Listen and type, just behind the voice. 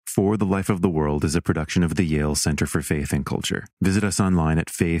For the Life of the World is a production of the Yale Center for Faith and Culture. Visit us online at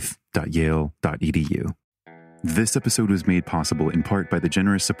faith.yale.edu. This episode was made possible in part by the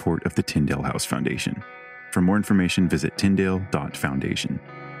generous support of the Tyndale House Foundation. For more information, visit tyndale.foundation.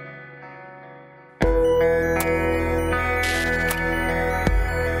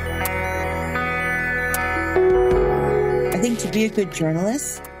 I think to be a good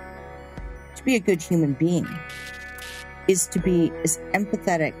journalist, to be a good human being, is to be as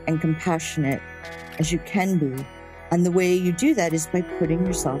empathetic and compassionate as you can be. And the way you do that is by putting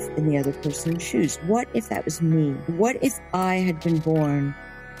yourself in the other person's shoes. What if that was me? What if I had been born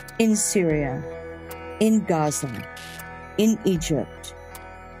in Syria, in Gaza, in Egypt,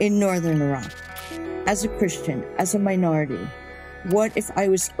 in northern Iraq, as a Christian, as a minority? What if I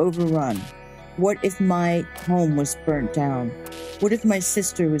was overrun? What if my home was burnt down? What if my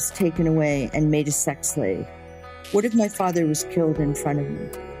sister was taken away and made a sex slave? What if my father was killed in front of me?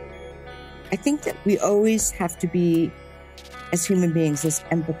 I think that we always have to be, as human beings, as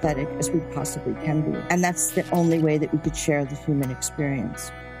empathetic as we possibly can be. And that's the only way that we could share the human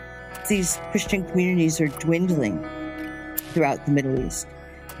experience. These Christian communities are dwindling throughout the Middle East.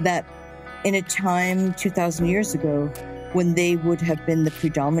 That in a time 2,000 years ago, when they would have been the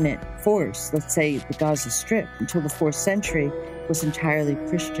predominant force, let's say the Gaza Strip, until the 4th century, was entirely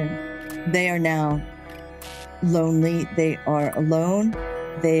Christian. They are now lonely. They are alone.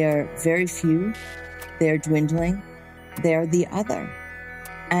 They are very few. They are dwindling. They are the other.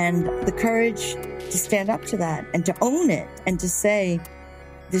 And the courage to stand up to that and to own it and to say,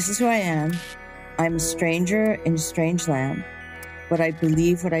 this is who I am. I'm a stranger in a strange land, but I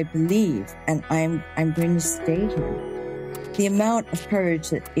believe what I believe, and I'm going to stay here. The amount of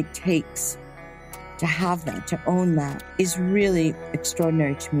courage that it takes to have that, to own that, is really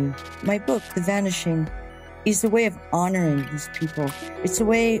extraordinary to me. My book, The Vanishing, is a way of honoring these people. It's a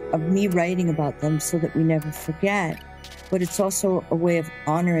way of me writing about them so that we never forget, but it's also a way of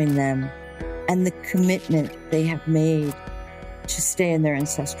honoring them and the commitment they have made to stay in their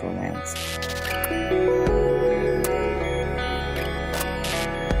ancestral lands.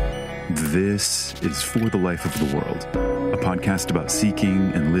 This is For the Life of the World, a podcast about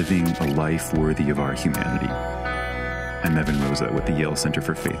seeking and living a life worthy of our humanity. I'm Evan Rosa with the Yale Center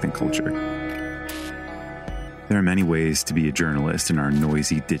for Faith and Culture. There are many ways to be a journalist in our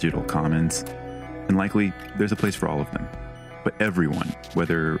noisy digital commons, and likely there's a place for all of them. But everyone,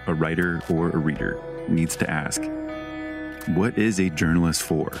 whether a writer or a reader, needs to ask, what is a journalist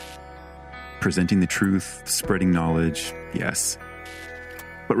for? Presenting the truth, spreading knowledge, yes.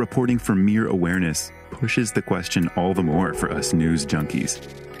 But reporting for mere awareness pushes the question all the more for us news junkies,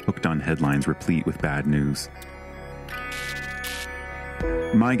 hooked on headlines replete with bad news.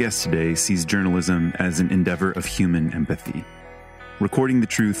 My guest today sees journalism as an endeavor of human empathy, recording the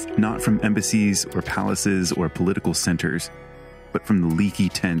truth not from embassies or palaces or political centers, but from the leaky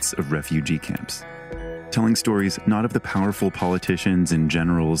tents of refugee camps, telling stories not of the powerful politicians and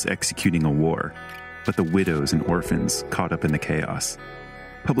generals executing a war, but the widows and orphans caught up in the chaos,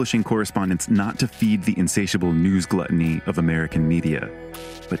 publishing correspondence not to feed the insatiable news gluttony of American media,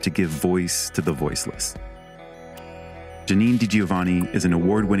 but to give voice to the voiceless. Janine Di Giovanni is an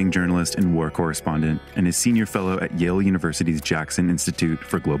award-winning journalist and war correspondent and is senior fellow at Yale University's Jackson Institute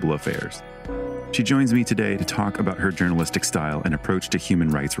for Global Affairs. She joins me today to talk about her journalistic style and approach to human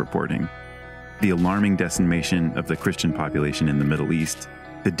rights reporting, the alarming decimation of the Christian population in the Middle East,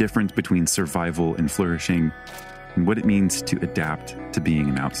 the difference between survival and flourishing, and what it means to adapt to being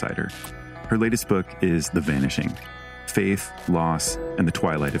an outsider. Her latest book is The Vanishing: Faith, Loss, and the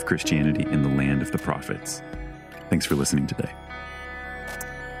Twilight of Christianity in the Land of the Prophets. Thanks for listening today.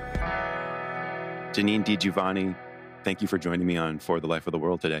 Janine Di Giovanni, thank you for joining me on For the Life of the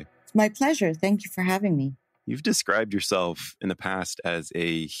World today. It's my pleasure. Thank you for having me. You've described yourself in the past as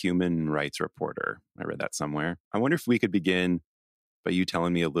a human rights reporter. I read that somewhere. I wonder if we could begin by you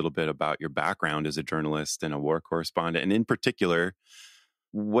telling me a little bit about your background as a journalist and a war correspondent, and in particular,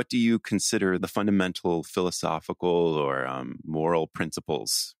 what do you consider the fundamental philosophical or moral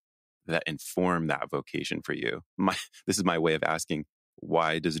principles that inform that vocation for you? This is my way of asking,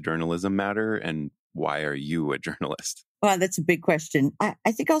 why does journalism matter and why are you a journalist? Well, that's a big question. I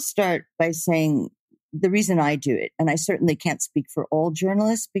think I'll start by saying the reason I do it, and I certainly can't speak for all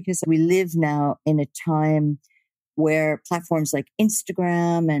journalists because we live now in a time where platforms like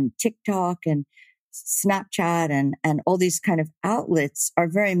Instagram and TikTok and Snapchat and all these kind of outlets are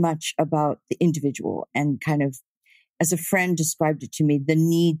very much about the individual and kind of, as a friend described it to me, the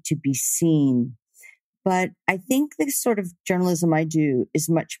need to be seen. But I think the sort of journalism I do is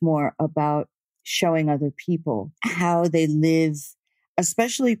much more about showing other people how they live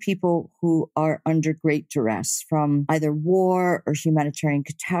especially people who are under great duress from either war or humanitarian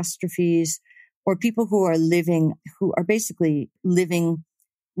catastrophes, or people who are basically living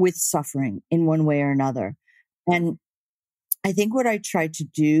with suffering in one way or another. And I think what I try to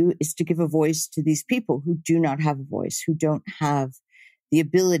do is to give a voice to these people who do not have a voice, who don't have the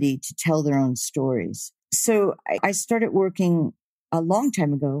ability to tell their own stories. So I started working a long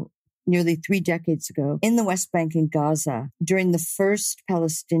time ago, nearly 3 decades ago, in the West Bank in Gaza during the first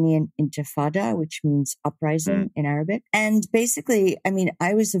Palestinian Intifada, which means uprising in Arabic. And basically,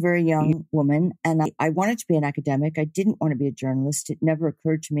 I was a very young woman and I wanted to be an academic. I didn't want to be a journalist. It never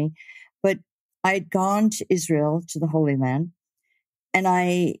occurred to me. But I had gone to Israel, to the Holy Land, and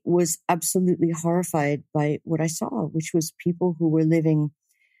I was absolutely horrified by what I saw, which was people who were living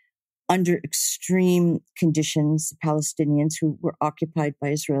under extreme conditions, Palestinians who were occupied by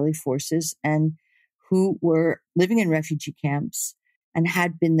Israeli forces and who were living in refugee camps and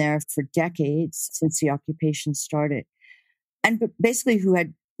had been there for decades since the occupation started. And basically who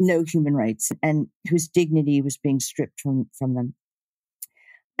had no human rights and whose dignity was being stripped from them.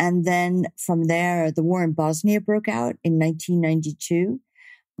 And then from there, the war in Bosnia broke out in 1992,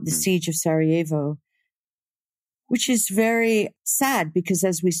 the siege of Sarajevo, which is very sad because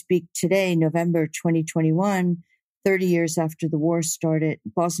as we speak today, November 2021, 30 years after the war started,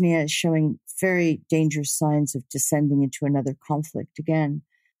 Bosnia is showing very dangerous signs of descending into another conflict again.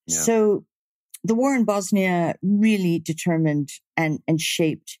 Yeah. So the war in Bosnia really determined and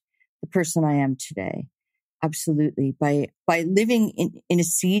shaped the person I am today. Absolutely. By living in a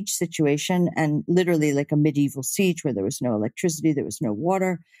siege situation, and literally like a medieval siege where there was no electricity, there was no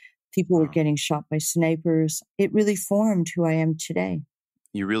water, people were getting shot by snipers. It really formed who I am today.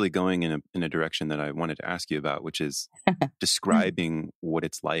 You're really going in a direction that I wanted to ask you about, which is describing what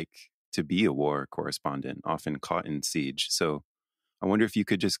it's like to be a war correspondent, often caught in siege. So I wonder if you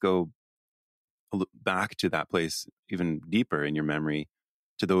could just go back to that place even deeper in your memory,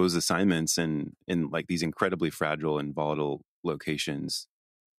 to those assignments in like these incredibly fragile and volatile locations.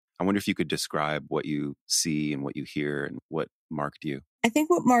 I wonder if you could describe what you see and what you hear and what marked you. I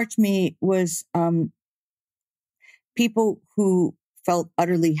think what marked me was people who felt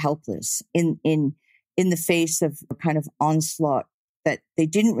utterly helpless in the face of a kind of onslaught that they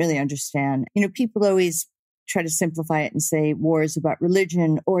didn't really understand. You know, people always try to simplify it and say war is about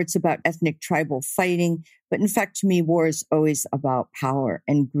religion or it's about ethnic tribal fighting. But in fact, to me, war is always about power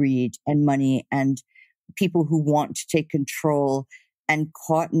and greed and money and people who want to take control, and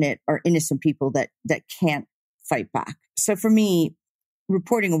caught in it are innocent people that can't fight back. So for me,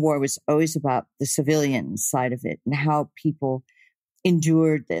 reporting a war was always about the civilian side of it and how people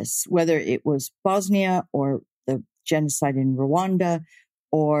endured this, whether it was Bosnia or the genocide in Rwanda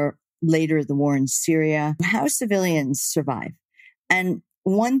or later the war in Syria, how civilians survive. And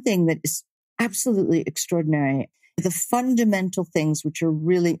one thing that is absolutely extraordinary, the fundamental things which are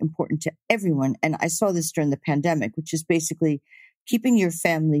really important to everyone, and I saw this during the pandemic, which is basically keeping your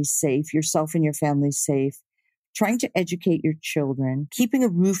family safe, yourself and your family safe, trying to educate your children, keeping a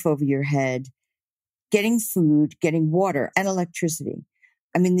roof over your head, getting food, getting water and electricity.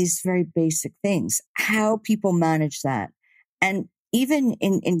 I mean, these very basic things, how people manage that. And even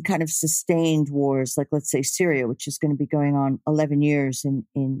in kind of sustained wars, like let's say Syria, which is going to be going on 11 years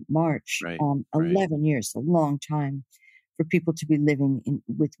in March, right. 11 years, a long time for people to be living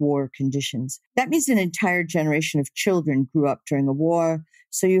with war conditions. That means an entire generation of children grew up during a war.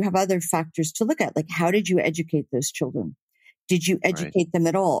 So you have other factors to look at, like how did you educate those children? Did you educate them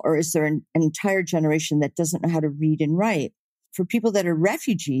at all? Or is there an entire generation that doesn't know how to read and write? For people that are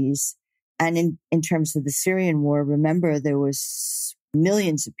refugees, and in terms of the Syrian war, remember there was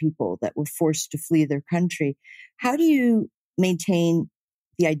millions of people that were forced to flee their country. How do you maintain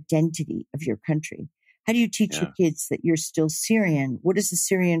the identity of your country? How do you teach your kids that you're still Syrian? What does the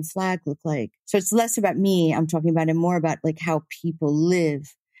Syrian flag look like? So it's less about me, I'm talking about, and more about like how people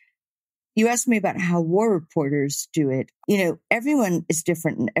live. You asked me about how war reporters do it. You know, everyone is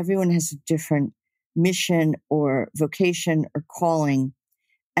different and everyone has a different mission or vocation or calling.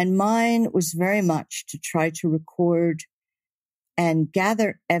 And mine was very much to try to record and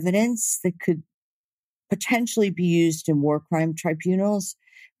gather evidence that could potentially be used in war crime tribunals,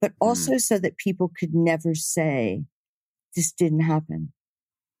 but also so that people could never say, this didn't happen.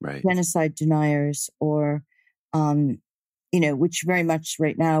 Right. Genocide deniers or, which very much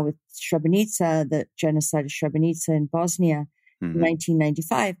right now with Srebrenica, the genocide of Srebrenica in Bosnia in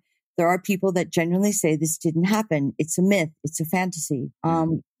 1995, there are people that genuinely say this didn't happen. It's a myth. It's a fantasy.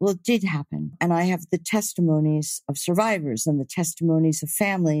 Well, it did happen. And I have the testimonies of survivors and the testimonies of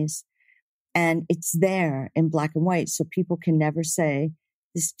families. And it's there in black and white. So people can never say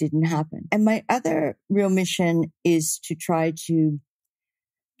this didn't happen. And my other real mission is to try to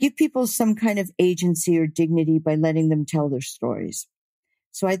give people some kind of agency or dignity by letting them tell their stories.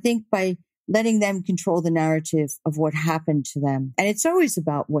 So I think by letting them control the narrative of what happened to them. And it's always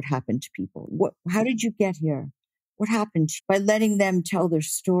about what happened to people. How did you get here? What happened? By letting them tell their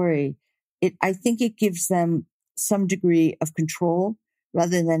story, I think it gives them some degree of control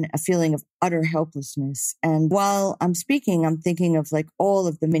rather than a feeling of utter helplessness. And while I'm speaking, I'm thinking of like all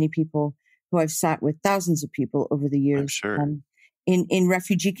of the many people who I've sat with, thousands of people over the years. I'm sure. In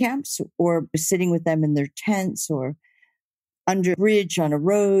refugee camps, or sitting with them in their tents, or under a bridge on a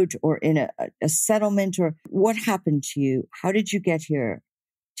road, or in a settlement, or what happened to you? How did you get here?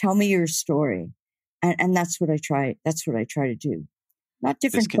 Tell me your story. And that's what I try. That's what I try to do. Not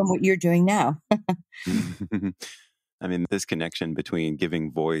different from what you're doing now. I mean, this connection between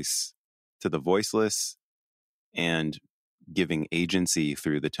giving voice to the voiceless and giving agency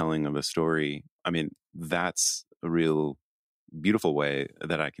through the telling of a story. I mean, that's a real beautiful way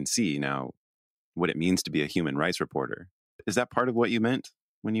that I can see now what it means to be a human rights reporter. Is that part of what you meant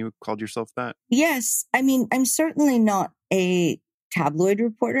when you called yourself that? Yes. I mean, I'm certainly not a tabloid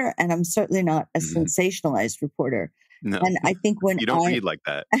reporter, and I'm certainly not a sensationalized reporter. No. And I think when you don't read like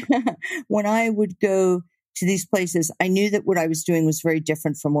that. When I would go to these places, I knew that what I was doing was very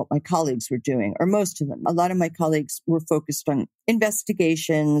different from what my colleagues were doing, or most of them. A lot of my colleagues were focused on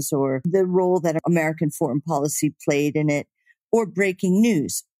investigations or the role that American foreign policy played in it, or breaking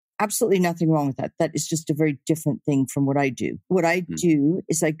news. Absolutely nothing wrong with that. That is just a very different thing from what I do. What I do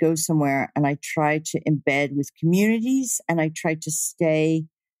is I go somewhere and I try to embed with communities, and I try to stay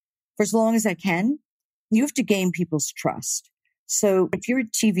for as long as I can. You have to gain people's trust. So if you're a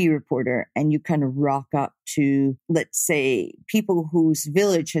TV reporter and you kind of rock up to, let's say, people whose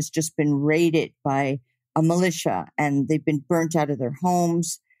village has just been raided by a militia and they've been burnt out of their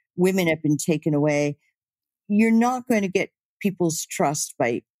homes, women have been taken away, you're not going to get people's trust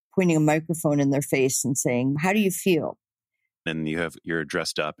by pointing a microphone in their face and saying, how do you feel? And you're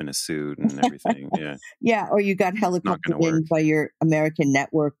dressed up in a suit and everything. Yeah. Yeah. Or you got helicoptered in by your American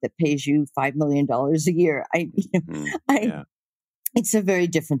network that pays you $5 million a year. It's a very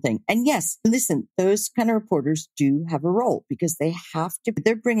different thing. And yes, listen, those kind of reporters do have a role because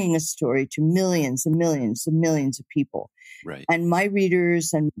they're bringing a story to millions and millions and millions of people. Right. And my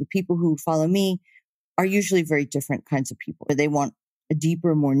readers and the people who follow me are usually very different kinds of people. They want a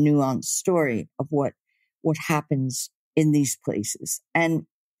deeper, more nuanced story of what happens in these places. And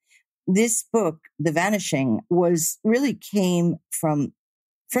this book, The Vanishing, came from,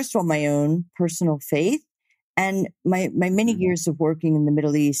 first of all, my own personal faith and my many years of working in the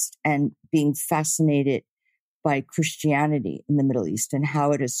Middle East and being fascinated by Christianity in the Middle East and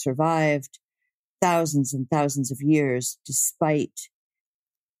how it has survived thousands and thousands of years despite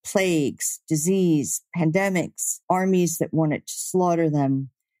plagues, disease, pandemics, armies that wanted to slaughter them,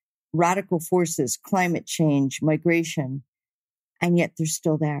 radical forces, climate change, migration, and yet they're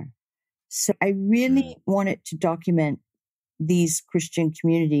still there. So I really wanted to document these Christian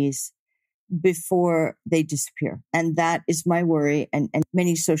communities before they disappear. And that is my worry. And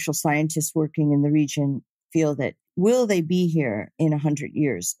many social scientists working in the region feel that, will they be here in 100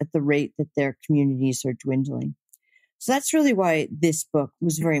 years at the rate that their communities are dwindling? So that's really why this book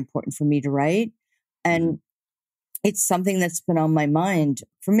was very important for me to write. And it's something that's been on my mind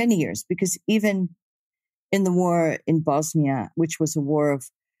for many years, because even in the war in Bosnia, which was a war of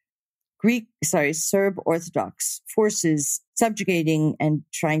Serb Orthodox forces subjugating and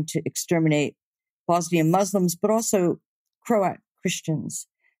trying to exterminate Bosnian Muslims, but also Croat Christians,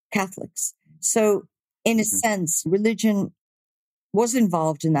 Catholics. So in a sense, religion was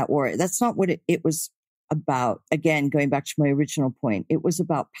involved in that war. That's not what it was about. Again, going back to my original point, it was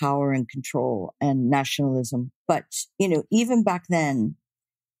about power and control and nationalism. But, even back then,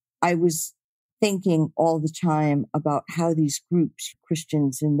 I was thinking all the time about how these groups,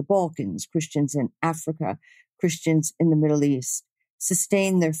 Christians in the Balkans, Christians in Africa, Christians in the Middle East,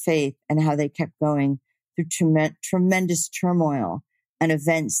 sustained their faith and how they kept going through tremendous turmoil and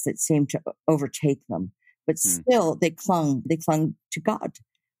events that seemed to overtake them. But still, they clung to God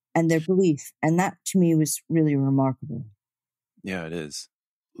and their belief. And that to me was really remarkable. Yeah, it is.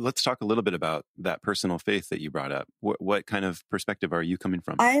 Let's talk a little bit about that personal faith that you brought up. What kind of perspective are you coming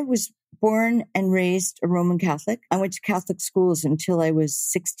from? I was born and raised a Roman Catholic. I went to Catholic schools until I was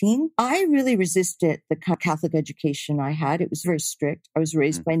 16. I really resisted the Catholic education I had. It was very strict. I was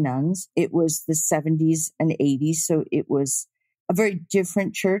raised by nuns. It was the 70s and 80s, so it was a very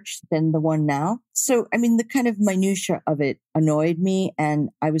different church than the one now. So, I mean, the kind of minutia of it annoyed me, and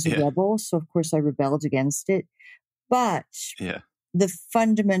I was a rebel. So, of course, I rebelled against it. But the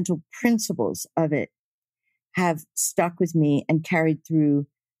fundamental principles of it have stuck with me and carried through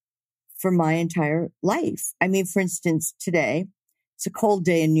for my entire life. I mean, for instance, today, it's a cold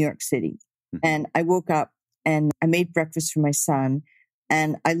day in New York City. And I woke up and I made breakfast for my son.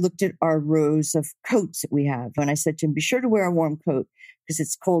 And I looked at our rows of coats that we have. And I said to him, be sure to wear a warm coat because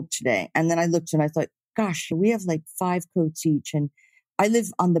it's cold today. And then I looked and I thought, gosh, we have like 5 coats each. And I live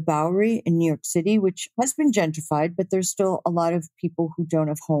on the Bowery in New York City, which has been gentrified, but there's still a lot of people who don't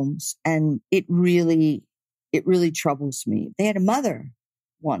have homes. And it really troubles me. They had a mother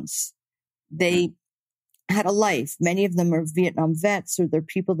once. They had a life. Many of them are Vietnam vets, or they're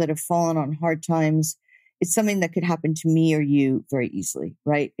people that have fallen on hard times. It's something that could happen to me or you very easily,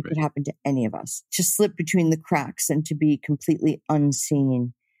 right? It could happen to any of us, to slip between the cracks and to be completely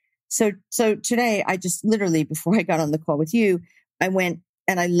unseen. So today, I just literally, before I got on the call with you, I went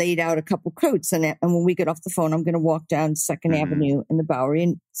and I laid out a couple coats. And when we get off the phone, I'm going to walk down 2nd Avenue in the Bowery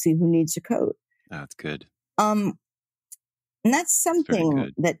and see who needs a coat. That's good. And that's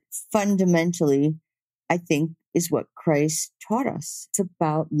something that fundamentally, I think, is what Christ taught us. It's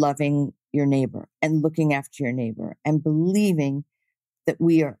about loving your neighbor and looking after your neighbor and believing that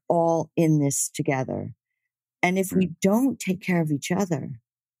we are all in this together. And if we don't take care of each other,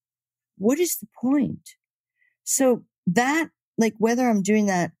 what is the point? So that, like, whether I'm doing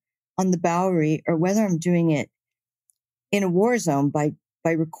that on the Bowery or whether I'm doing it in a war zone by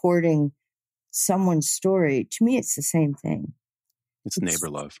recording someone's story, to me, it's the same thing. It's neighbor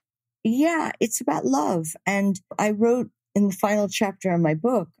love. Yeah, it's about love. And I wrote in the final chapter of my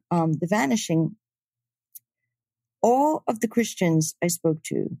book, The Vanishing, all of the Christians I spoke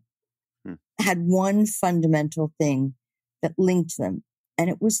to had one fundamental thing that linked them, and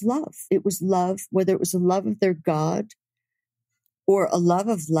it was love. It was love, whether it was a love of their God or a love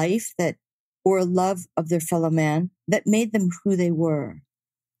of life or a love of their fellow man that made them who they were.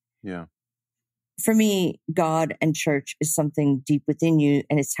 Yeah. For me, God and church is something deep within you,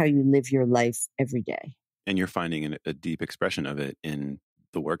 and it's how you live your life every day. And you're finding a deep expression of it in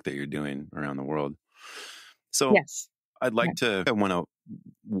the work that you're doing around the world. So I'd like to, I want to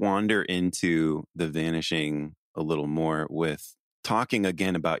wander into The Vanishing a little more with talking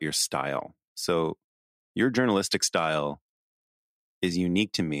again about your style. So your journalistic style is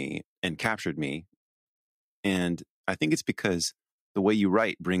unique to me and captured me. And I think it's because the way you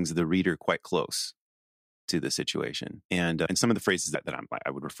write brings the reader quite close to the situation. And some of the phrases that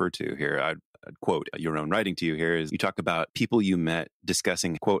I would refer to here, I'd quote your own writing to you here, is you talk about people you met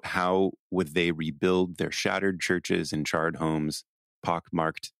discussing, quote, how would they rebuild their shattered churches and charred homes,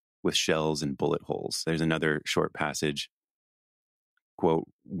 pockmarked with shells and bullet holes. There's another short passage, quote,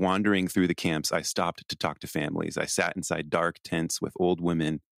 wandering through the camps, I stopped to talk to families. I sat inside dark tents with old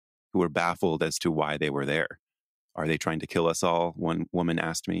women who were baffled as to why they were there. Are they trying to kill us all? One woman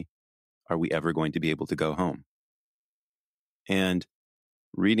asked me. Are we ever going to be able to go home? And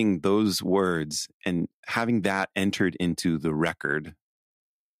reading those words and having that entered into the record,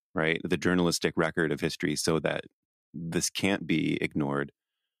 right, the journalistic record of history so that this can't be ignored,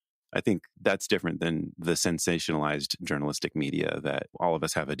 I think that's different than the sensationalized journalistic media that all of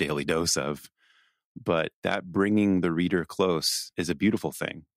us have a daily dose of. But that bringing the reader close is a beautiful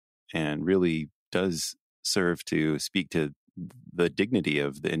thing and really does serve to speak to the dignity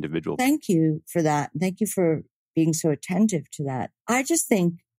of the individual. Thank you for that. Thank you for being so attentive to that. I just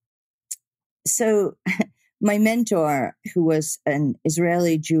think, so my mentor, who was an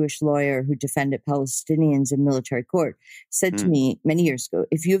Israeli Jewish lawyer who defended Palestinians in military court, said to me many years ago,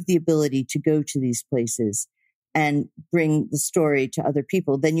 if you have the ability to go to these places and bring the story to other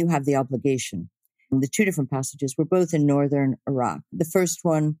people, then you have the obligation. And the two different passages were both in northern Iraq. The first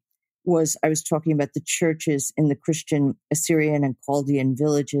one was, I was talking about the churches in the Christian Assyrian and Chaldean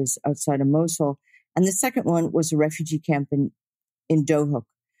villages outside of Mosul. And the second one was a refugee camp in Dohuk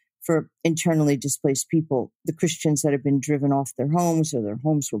for internally displaced people, the Christians that had been driven off their homes or their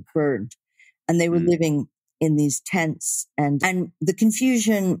homes were burned. And they were living in these tents. And the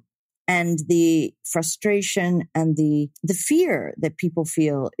confusion and the frustration and the fear that people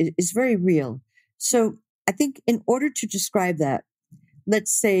feel is very real. So I think in order to describe that,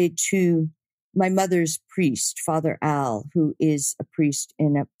 let's say to my mother's priest, Father Al, who is a priest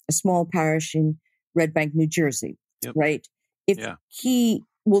in a small parish in Red Bank, New Jersey, right? If he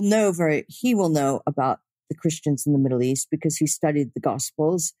will know about the Christians in the Middle East because he studied the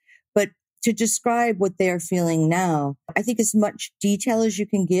Gospels. But to describe what they are feeling now, I think as much detail as you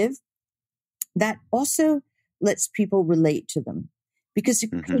can give, that also lets people relate to them. Because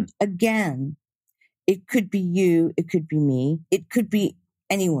it Mm-hmm. could, again, it could be you, it could be me, it could be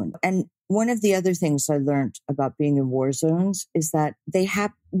anyone. And one of the other things I learned about being in war zones is that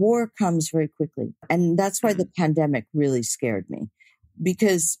war comes very quickly. And that's why the pandemic really scared me.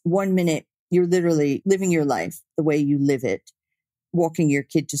 Because 1 minute you're literally living your life the way you live it, walking your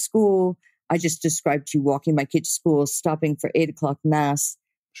kid to school. I just described to you walking my kid to school, stopping for 8:00 mass,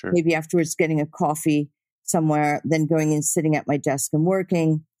 Sure. maybe afterwards getting a coffee somewhere, then going and sitting at my desk and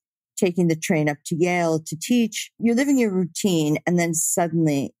working, taking the train up to Yale to teach. You're living your routine, and then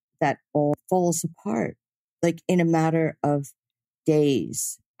suddenly that all falls apart, like in a matter of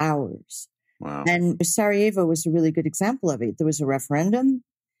days, hours. Wow. And Sarajevo was a really good example of it. There was a referendum.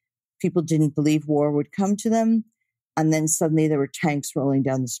 People didn't believe war would come to them. And then suddenly there were tanks rolling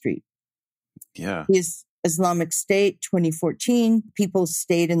down the street. Yeah. The Islamic State, 2014, people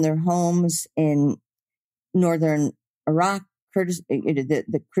stayed in their homes in northern Iraq,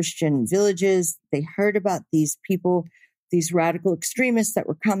 the Christian villages. They heard about these people, these radical extremists that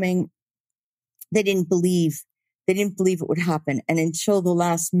were coming. They didn't believe it would happen. And until the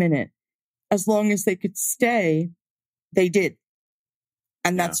last minute, as long as they could stay, they did.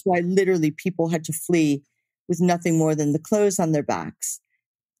 And that's why literally people had to flee with nothing more than the clothes on their backs,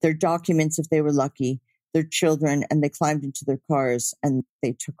 their documents if they were lucky, their children, and they climbed into their cars and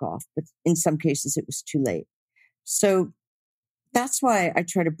they took off. But in some cases, it was too late. So that's why I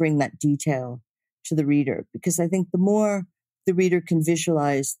try to bring that detail to the reader, because I think the more the reader can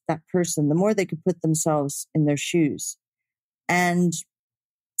visualize that person, the more they could put themselves in their shoes. And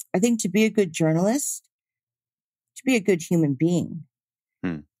I think to be a good journalist, to be a good human being,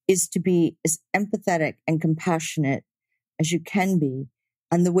 is to be as empathetic and compassionate as you can be.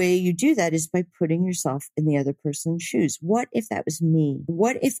 And the way you do that is by putting yourself in the other person's shoes. What if that was me?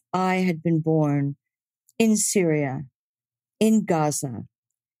 What if I had been born in Syria, in Gaza,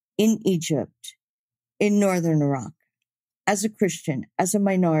 in Egypt, in northern Iraq, as a Christian, as a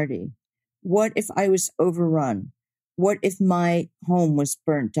minority? What if I was overrun? What if my home was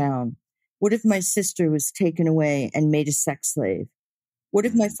burnt down? What if my sister was taken away and made a sex slave? What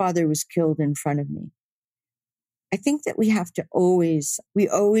if my father was killed in front of me? I think that we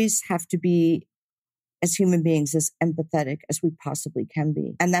always have to be, as human beings, as empathetic as we possibly can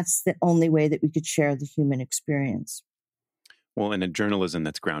be. And that's the only way that we could share the human experience. Well, in a journalism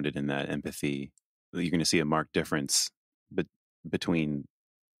that's grounded in that empathy, you're going to see a marked difference between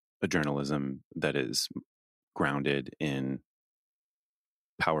a journalism that is grounded in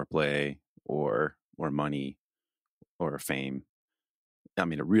power play or money or fame. I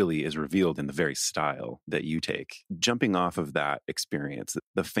mean, it really is revealed in the very style that you take. Jumping off of that experience,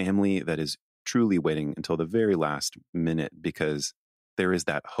 the family that is truly waiting until the very last minute because there is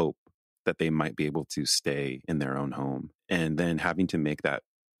that hope that they might be able to stay in their own home, and then having to make that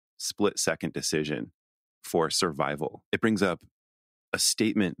split-second decision for survival. It brings up a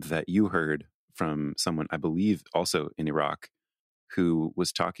statement that you heard from someone, I believe also in Iraq, who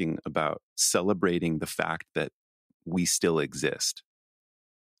was talking about celebrating the fact that we still exist.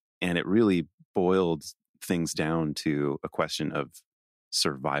 And it really boiled things down to a question of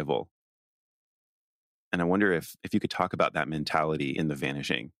survival. And I wonder if you could talk about that mentality in The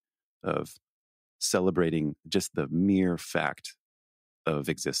Vanishing, of celebrating just the mere fact of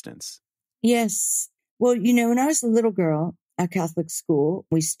existence. Yes. Well, when I was a little girl at Catholic school,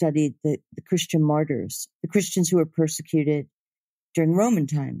 we studied the Christian martyrs, the Christians who were persecuted during Roman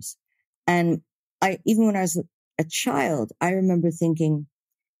times. And even when I was a child, I remember thinking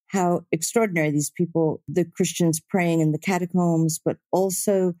how extraordinary these people, the Christians praying in the catacombs, but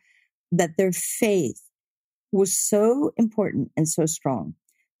also that their faith was so important and so strong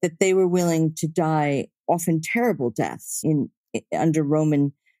that they were willing to die often terrible deaths under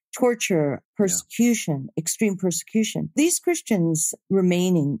Roman torture, persecution, extreme persecution. These Christians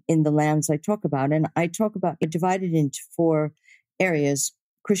remaining in the lands I talk about, and I talk about it divided into 4 areas: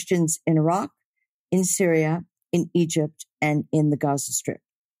 Christians in Iraq, in Syria, in Egypt, and in the Gaza Strip.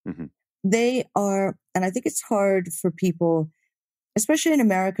 Mm-hmm. They are, and I think it's hard for people, especially in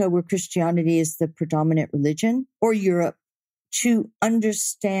America where Christianity is the predominant religion, or Europe, to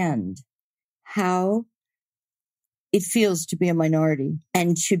understand how it feels to be a minority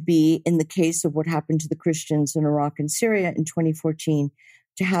and to be, in the case of what happened to the Christians in Iraq and Syria in 2014,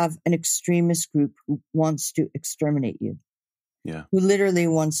 to have an extremist group who wants to exterminate you. Yeah. Who literally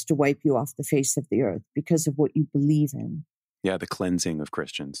wants to wipe you off the face of the earth because of what you believe in. Yeah, the cleansing of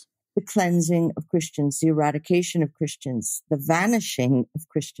Christians. The cleansing of Christians, the eradication of Christians, the vanishing of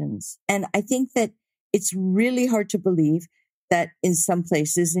Christians. And I think that it's really hard to believe that in some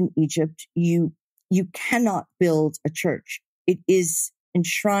places in Egypt, you you cannot build a church. It is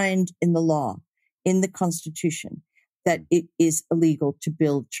enshrined in the law, in the Constitution, that it is illegal to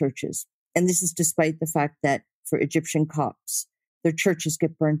build churches. And this is despite the fact that for Egyptian Copts, their churches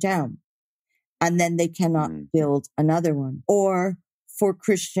get burnt down and then they cannot build another one. Or for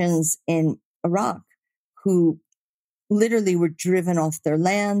Christians in Iraq who literally were driven off their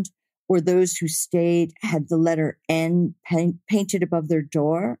land, or those who stayed had the letter N painted above their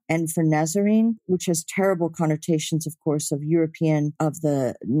door, N for Nazarene, which has terrible connotations, of course, of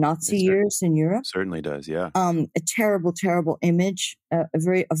the Nazi years in Europe. Certainly does, yeah. A terrible, terrible image, a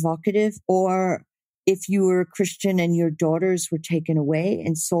very evocative. Or if you were a Christian and your daughters were taken away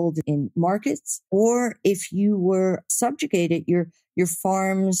and sold in markets, or if you were subjugated, your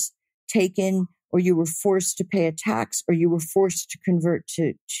farms taken, or you were forced to pay a tax, or you were forced to convert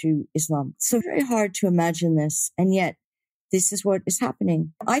to Islam. So very hard to imagine this. And yet this is what is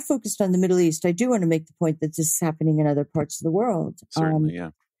happening. I focused on the Middle East. I do want to make the point that this is happening in other parts of the world. Certainly,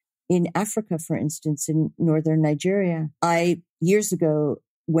 yeah. In Africa, for instance, in northern Nigeria, I years ago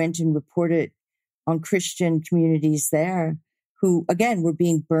went and reported on Christian communities there who, again, were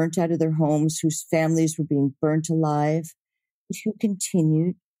being burnt out of their homes, whose families were being burnt alive, who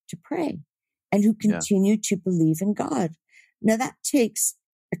continued to pray and who continue to believe in God. Now that takes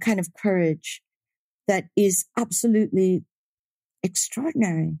a kind of courage that is absolutely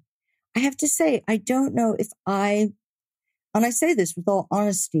extraordinary. I have to say, I don't know if and I say this with all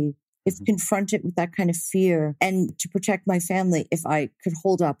honesty, if confronted with that kind of fear and to protect my family, if I could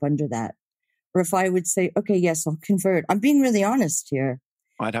hold up under that, or if I would say, okay, yes, I'll convert. I'm being really honest here.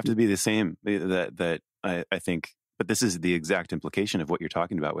 I'd have to be the same, that I think. But this is the exact implication of what you're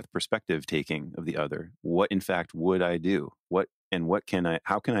talking about with perspective taking of the other. What, in fact, would I do?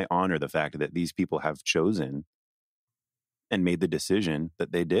 How can I honor the fact that these people have chosen and made the decision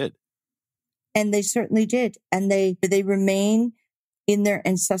that they did? And they certainly did. And they remain in their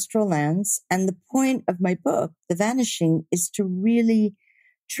ancestral lands. And the point of my book, The Vanishing, is to really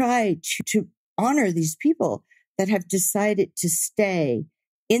try to honor these people that have decided to stay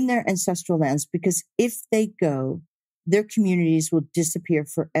in their ancestral lands, because if they go, their communities will disappear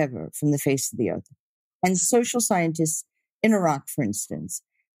forever from the face of the earth. And social scientists in Iraq, for instance,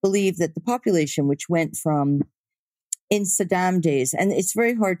 believe that the population, which went from in Saddam days, and it's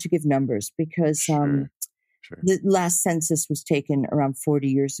very hard to give numbers because the last census was taken around 40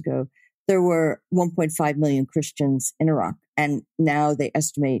 years ago. There were 1.5 million Christians in Iraq, and now they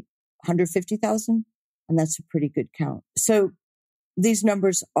estimate 150,000, and that's a pretty good count. So these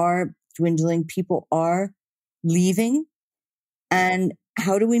numbers are dwindling. People are leaving. And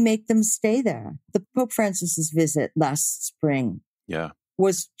how do we make them stay there? The Pope Francis's visit last spring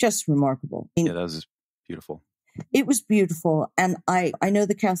was just remarkable. Yeah, that was beautiful. It was beautiful. And I know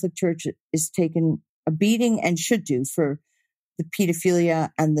the Catholic Church is taken a beating and should do for the pedophilia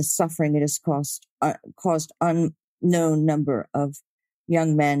and the suffering it has caused unknown number of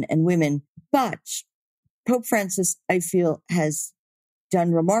young men and women. But Pope Francis, I feel, has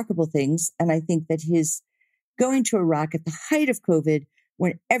done remarkable things. And I think that his going to Iraq at the height of COVID,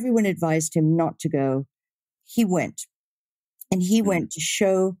 when everyone advised him not to go, he went. And he went to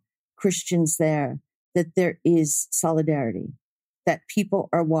show Christians there that there is solidarity, that people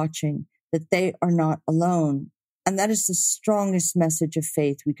are watching, that they are not alone. And that is the strongest message of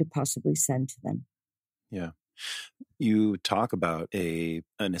faith we could possibly send to them. Yeah. You talk about an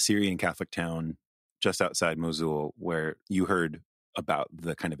Assyrian Catholic town just outside Mosul where you heard about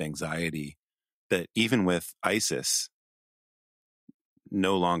the kind of anxiety that even with ISIS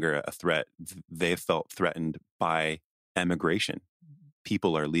no longer a threat, they felt threatened by emigration.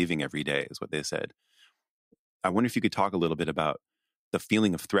 People are leaving every day, is what they said. I wonder if you could talk a little bit about the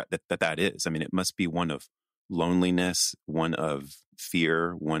feeling of threat that is. I mean, it must be one of loneliness, one of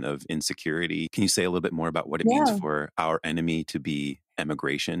fear, one of insecurity. Can you say a little bit more about what it means for our enemy to be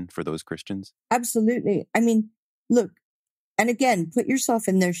emigration for those Christians? Absolutely. I mean, look, and again, put yourself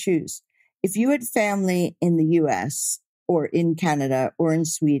in their shoes. If you had family in the US or in Canada or in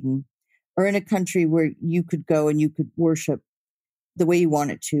Sweden or in a country where you could go and you could worship the way you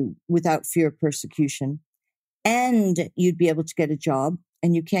wanted to without fear of persecution, and you'd be able to get a job,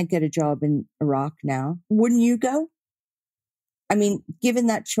 and you can't get a job in Iraq now, wouldn't you go? I mean, given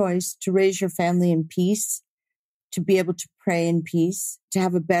that choice to raise your family in peace, to be able to pray in peace, to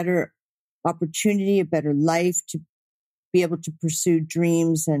have a better opportunity, a better life, to be able to pursue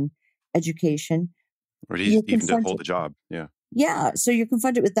dreams and education. Or even to hold a job. Yeah. Yeah. So you're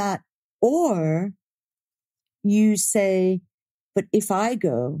confronted with that. Or you say, but if I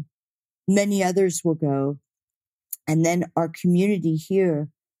go, many others will go. And then our community here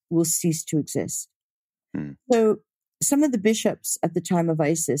will cease to exist. Mm. So some of the bishops at the time of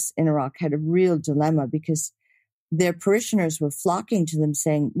ISIS in Iraq had a real dilemma because their parishioners were flocking to them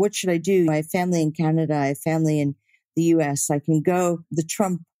saying, what should I do? I have family in Canada. I have family in the US. I can go. The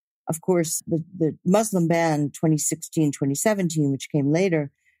Trump, of course, the Muslim ban 2016, 2017, which came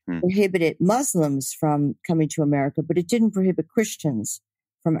later, prohibited Muslims from coming to America, but it didn't prohibit Christians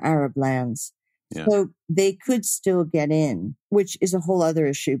from Arab lands. Yeah. So they could still get in, which is a whole other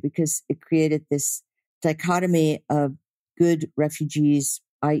issue because it created this dichotomy of good refugees,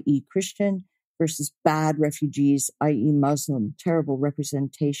 i.e. Christian, versus bad refugees, i.e. Muslim. Terrible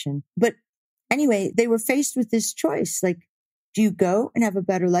representation. But anyway, they were faced with this choice. Like, do you go and have a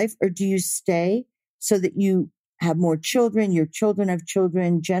better life, or do you stay so that you have more children, your children have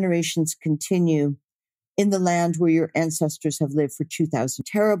children, generations continue in the land where your ancestors have lived for 2,000?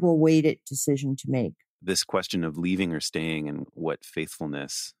 Terrible weighted decision to make. This question of leaving or staying and what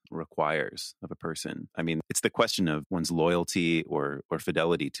faithfulness requires of a person. I mean, it's the question of one's loyalty or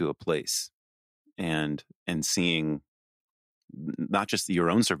fidelity to a place, and seeing not just your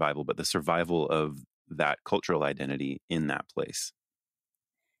own survival, but the survival of that cultural identity in that place.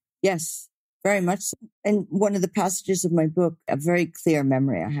 Yes, very much so. And one of the passages of my book, a very clear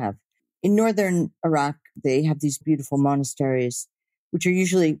memory I have. In northern Iraq, they have these beautiful monasteries, which are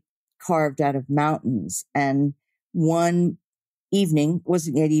usually carved out of mountains. And one evening,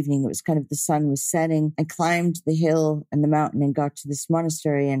 wasn't yet evening, it was kind of the sun was setting. I climbed the hill and the mountain and got to this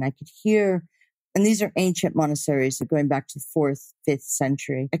monastery, and I could hear, and these are ancient monasteries going back to the 4th, 5th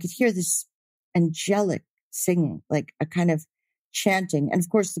century. I could hear this angelic singing, like a kind of chanting. And of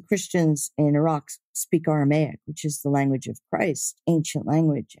course, the Christians in Iraq speak Aramaic, which is the language of Christ, ancient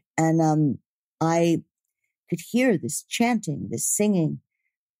language. And I could hear this chanting, this singing.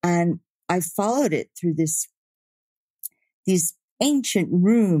 And I followed it through these ancient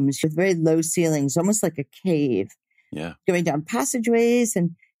rooms with very low ceilings, almost like a cave. Yeah. Going down passageways.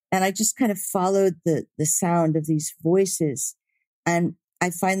 And I just kind of followed the sound of these voices. And I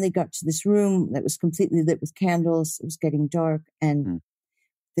finally got to this room that was completely lit with candles. It was getting dark. And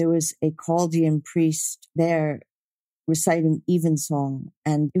there was a Chaldean priest there reciting evensong.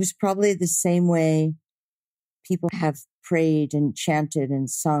 And it was probably the same way people have prayed and chanted and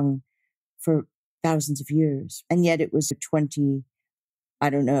sung for thousands of years. And yet it was 17,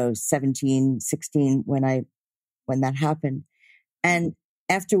 16 when that happened. And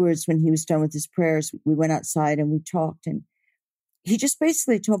afterwards, when he was done with his prayers, we went outside and we talked, and he just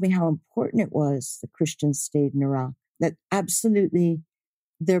basically told me how important it was the Christians stayed in Iraq, that absolutely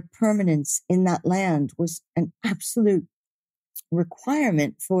their permanence in that land was an absolute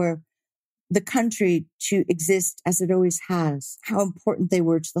requirement for the country to exist as it always has, how important they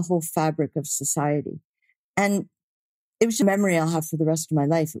were to the whole fabric of society. And it was a memory I'll have for the rest of my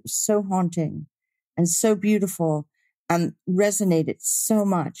life. It was so haunting and so beautiful and resonated so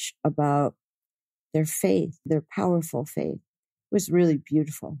much about their faith, their powerful faith. It was really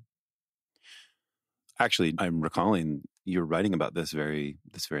beautiful. Actually, I'm recalling you're writing about this very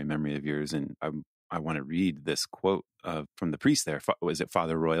memory of yours, and I want to read this quote from the priest there. Was it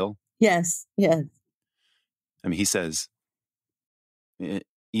Father Royal? Yes, yes. I mean, he says,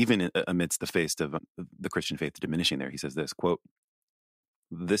 even amidst the face of the Christian faith diminishing there, he says this, quote,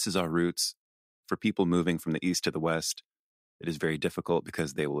 "This is our roots. For people moving from the east to the west, it is very difficult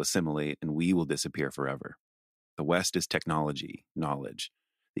because they will assimilate and we will disappear forever. The west is technology, knowledge.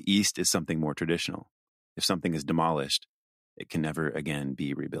 The east is something more traditional. If something is demolished, it can never again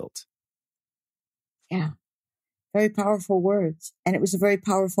be rebuilt." Yeah. Very powerful words. And it was a very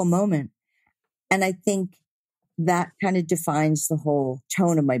powerful moment. And I think that kind of defines the whole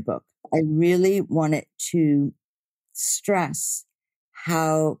tone of my book. I really wanted to stress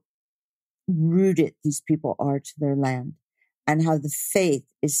how rooted these people are to their land and how the faith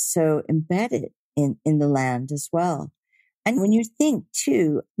is so embedded in the land as well. And when you think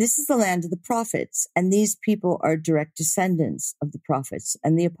too, this is the land of the prophets, and these people are direct descendants of the prophets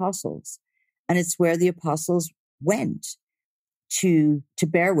and the apostles. And it's where the apostles went to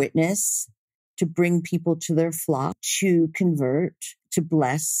bear witness, to bring people to their flock, to convert, to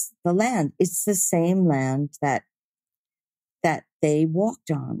bless the land. It's the same land that they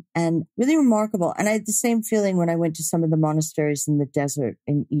walked on, and really remarkable. And I had the same feeling when I went to some of the monasteries in the desert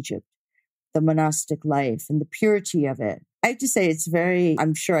in Egypt, the monastic life and the purity of it. I have to say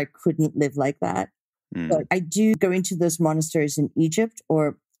I'm sure I couldn't live like that. But I do go into those monasteries in Egypt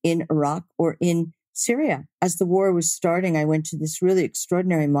or in Iraq or in Syria. As the war was starting, I went to this really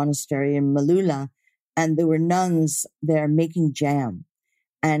extraordinary monastery in Malula, and there were nuns there making jam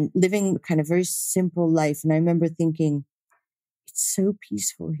and living kind of very simple life. And I remember thinking, It's so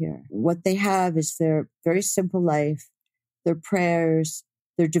peaceful here. What they have is their very simple life, their prayers,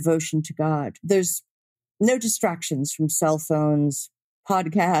 their devotion to God. There's no distractions from cell phones,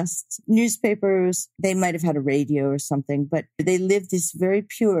 podcasts, newspapers. They might have had a radio or something, but they live this very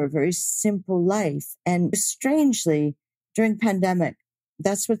pure, very simple life. And strangely, during pandemic,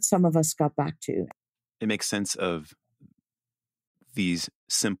 that's what some of us got back to. It makes sense of these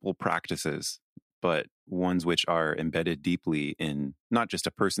simple practices, but ones which are embedded deeply in not just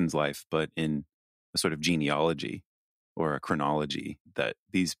a person's life, but in a sort of genealogy or a chronology, that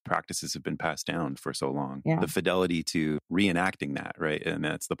these practices have been passed down for so long. Yeah. The fidelity to reenacting that, right? And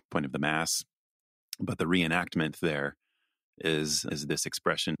that's the point of the Mass. But the reenactment there is this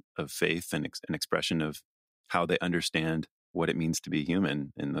expression of faith and an expression of how they understand what it means to be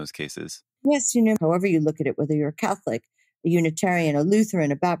human in those cases. Yes, however you look at it, whether you're a Catholic, a Unitarian, a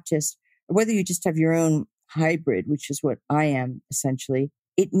Lutheran, a Baptist, or whether you just have your own hybrid, which is what I am essentially,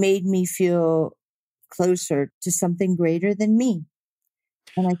 it made me feel closer to something greater than me.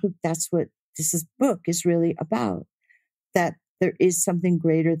 And I think that's what book is really about, that there is something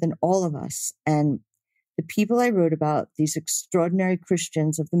greater than all of us. And the people I wrote about, these extraordinary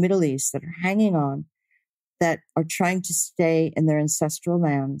Christians of the Middle East that are hanging on, that are trying to stay in their ancestral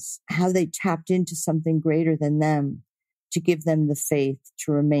lands, how they tapped into something greater than them to give them the faith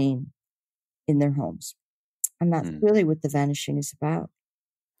to remain in their homes. And that's really what the Vanishing is about.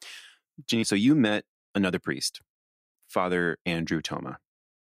 Janine, so you met another priest, Father Andrew Thoma,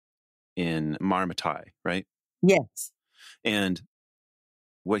 in Marmatai, right? Yes. And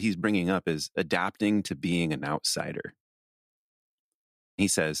what he's bringing up is adapting to being an outsider. He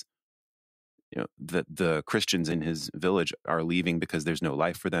says, that the Christians in his village are leaving because there's no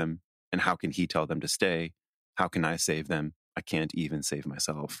life for them. And how can he tell them to stay? How can I save them? I can't even save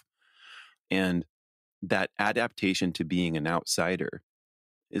myself. And that adaptation to being an outsider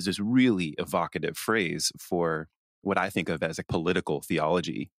is this really evocative phrase for what I think of as a political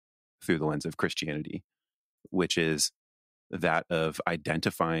theology through the lens of Christianity, which is that of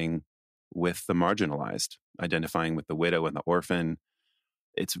identifying with the marginalized, identifying with the widow and the orphan.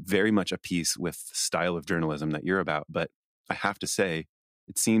 It's very much a piece with the style of journalism that you're about. But I have to say,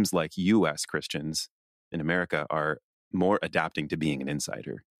 it seems like U.S. Christians in America are more adapting to being an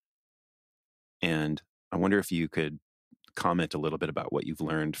insider. And I wonder if you could comment a little bit about what you've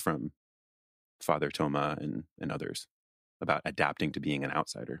learned from Father Thoma and others about adapting to being an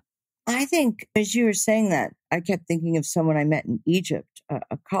outsider. I think, as you were saying that, I kept thinking of someone I met in Egypt,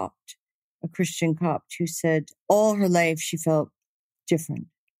 a Copt, a Christian Copt, who said all her life she felt different.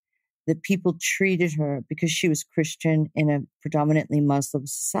 That people treated her, because she was Christian in a predominantly Muslim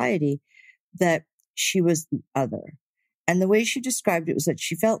society, that she was the other. And the way she described it was that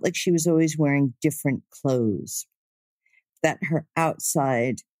she felt like she was always wearing different clothes, that her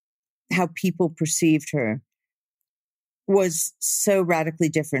outside, how people perceived her, was so radically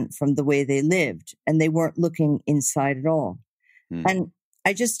different from the way they lived, and they weren't looking inside at all. And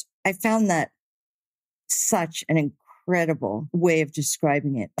I found that such an incredible way of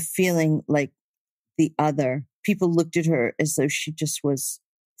describing it, feeling like the other. People looked at her as though she just was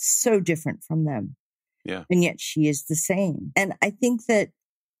so different from them. Yeah. And yet she is the same. And I think that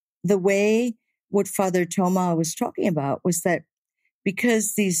the way what Father Thoma was talking about was that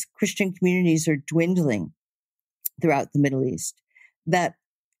because these Christian communities are dwindling throughout the Middle East, that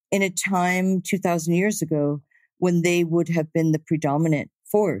in a time 2,000 years ago, when they would have been the predominant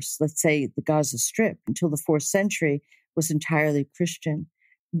force, let's say the Gaza Strip, until the 4th century was entirely Christian,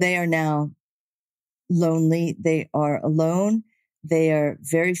 they are now lonely. They are alone. They are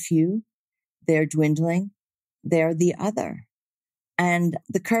very few. They are dwindling. They are the other. And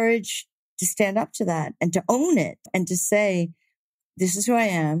the courage to stand up to that and to own it and to say, this is who I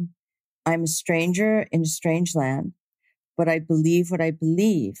am. I'm a stranger in a strange land, but I believe what I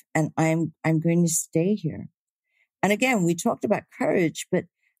believe, and I'm going to stay here. And again, we talked about courage, but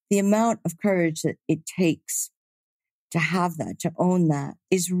the amount of courage that it takes to have that, to own that,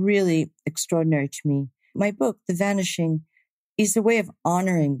 is really extraordinary to me. My book, The Vanishing, is a way of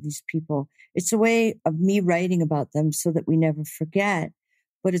honoring these people. It's a way of me writing about them so that we never forget,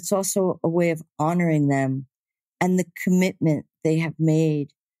 but it's also a way of honoring them and the commitment they have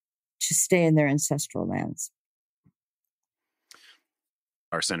made to stay in their ancestral lands.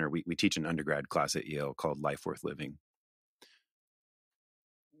 Our center, we teach an undergrad class at Yale called Life Worth Living,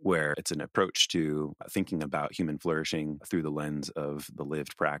 where it's an approach to thinking about human flourishing through the lens of the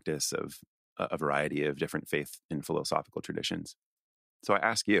lived practice of a variety of different faith and philosophical traditions. So I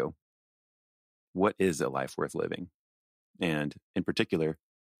ask you, what is a life worth living? And in particular,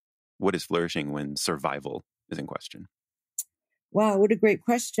 what is flourishing when survival is in question? Wow, what a great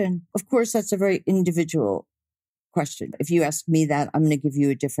question. Of course, that's a very individual question. If you ask me that, I'm going to give you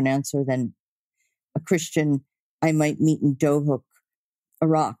a different answer than a Christian I might meet in Dohuk,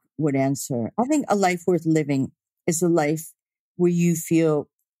 Iraq, would answer. I think a life worth living is a life where you feel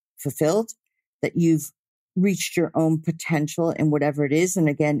fulfilled, that you've reached your own potential in whatever it is. And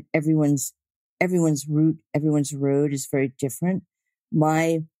again, everyone's route, everyone's road is very different.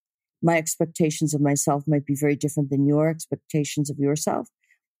 My expectations of myself might be very different than your expectations of yourself.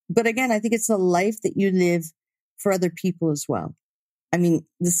 But again, I think it's a life that you live for other people as well. I mean,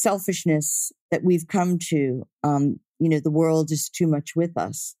 the selfishness that we've come to, the world is too much with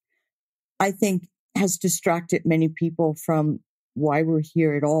us, I think has distracted many people from why we're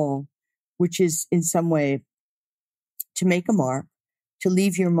here at all, which is in some way to make a mark, to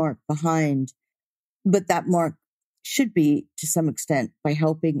leave your mark behind. But that mark should be, to some extent, by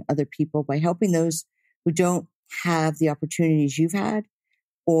helping other people, by helping those who don't have the opportunities you've had,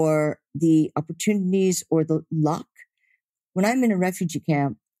 or the opportunities or the luck. When I'm in a refugee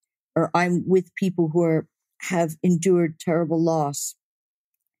camp, or I'm with people who have endured terrible loss,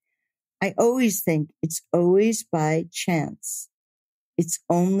 I always think it's always by chance. It's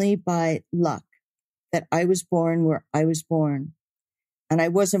only by luck that I was born where I was born. And I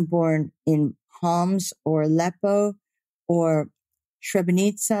wasn't born in Homs or Aleppo or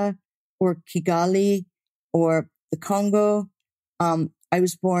Srebrenica or Kigali or the Congo. I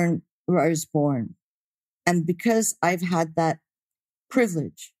was born where I was born. And because I've had that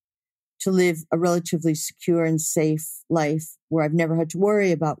privilege to live a relatively secure and safe life where I've never had to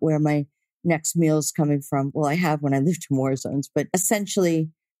worry about where my next meal is coming from. Well, I have when I lived in war zones, but essentially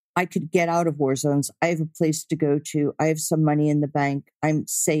I could get out of war zones. I have a place to go to. I have some money in the bank. I'm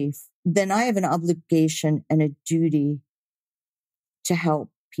safe. Then I have an obligation and a duty to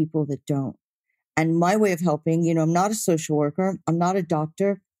help people that don't. And my way of helping, I'm not a social worker. I'm not a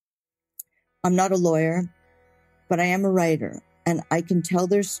doctor. I'm not a lawyer, but I am a writer, and I can tell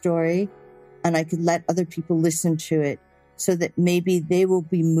their story and I could let other people listen to it so that maybe they will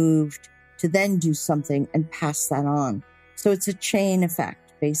be moved to then do something and pass that on. So it's a chain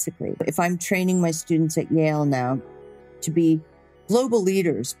effect, basically. If I'm training my students at Yale now to be global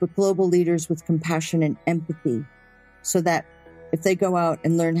leaders, but global leaders with compassion and empathy, so that if they go out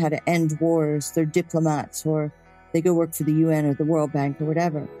and learn how to end wars, they're diplomats, or they go work for the UN or the World Bank or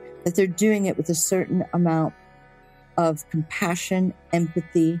whatever, that they're doing it with a certain amount of compassion,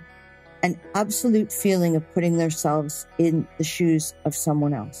 empathy, and absolute feeling of putting themselves in the shoes of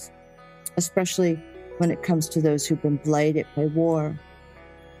someone else, especially when it comes to those who've been blighted by war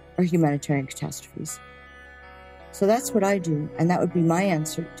or humanitarian catastrophes. So that's what I do, and that would be my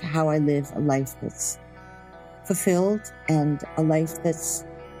answer to how I live a life that's fulfilled and a life that's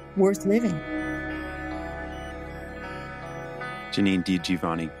worth living. Janine Di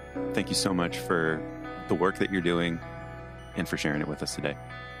Giovanni, thank you so much for the work that you're doing and for sharing it with us today.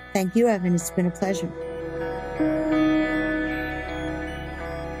 Thank you, Evan. It's been a pleasure.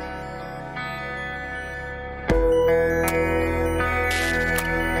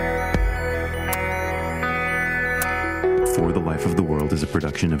 For the Life of the World is a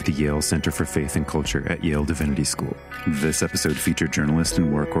production of the Yale Center for Faith and Culture at Yale Divinity School. This episode featured journalist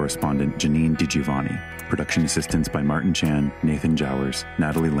and war correspondent Janine Di Giovanni. Production assistance by Martin Chan, Nathan Jowers,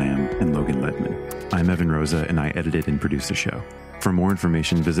 Natalie Lamb, and Logan Ledman. I'm Evan Rosa, and I edited and produced the show. For more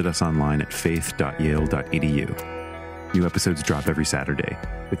information, visit us online at faith.yale.edu. New episodes drop every Saturday,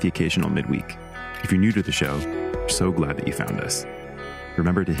 with the occasional midweek. If you're new to the show, we're so glad that you found us.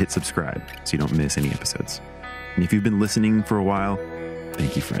 Remember to hit subscribe so you don't miss any episodes. And if you've been listening for a while,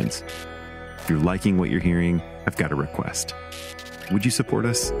 thank you, friends. If you're liking what you're hearing, I've got a request. Would you support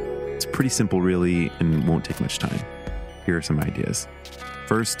us? It's pretty simple, really, and won't take much time. Here are some ideas.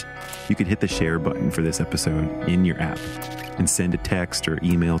 First, you could hit the share button for this episode in your app and send a text or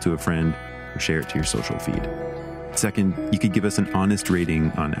email to a friend or share it to your social feed. Second, you could give us an honest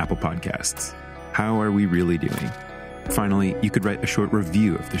rating on Apple Podcasts. How are we really doing? Finally, you could write a short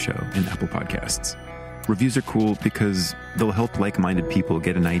review of the show in Apple Podcasts. Reviews are cool because they'll help like-minded people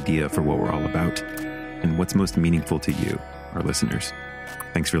get an idea for what we're all about and what's most meaningful to you, our listeners.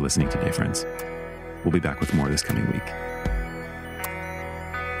 Thanks for listening today, friends. We'll be back with more this coming week.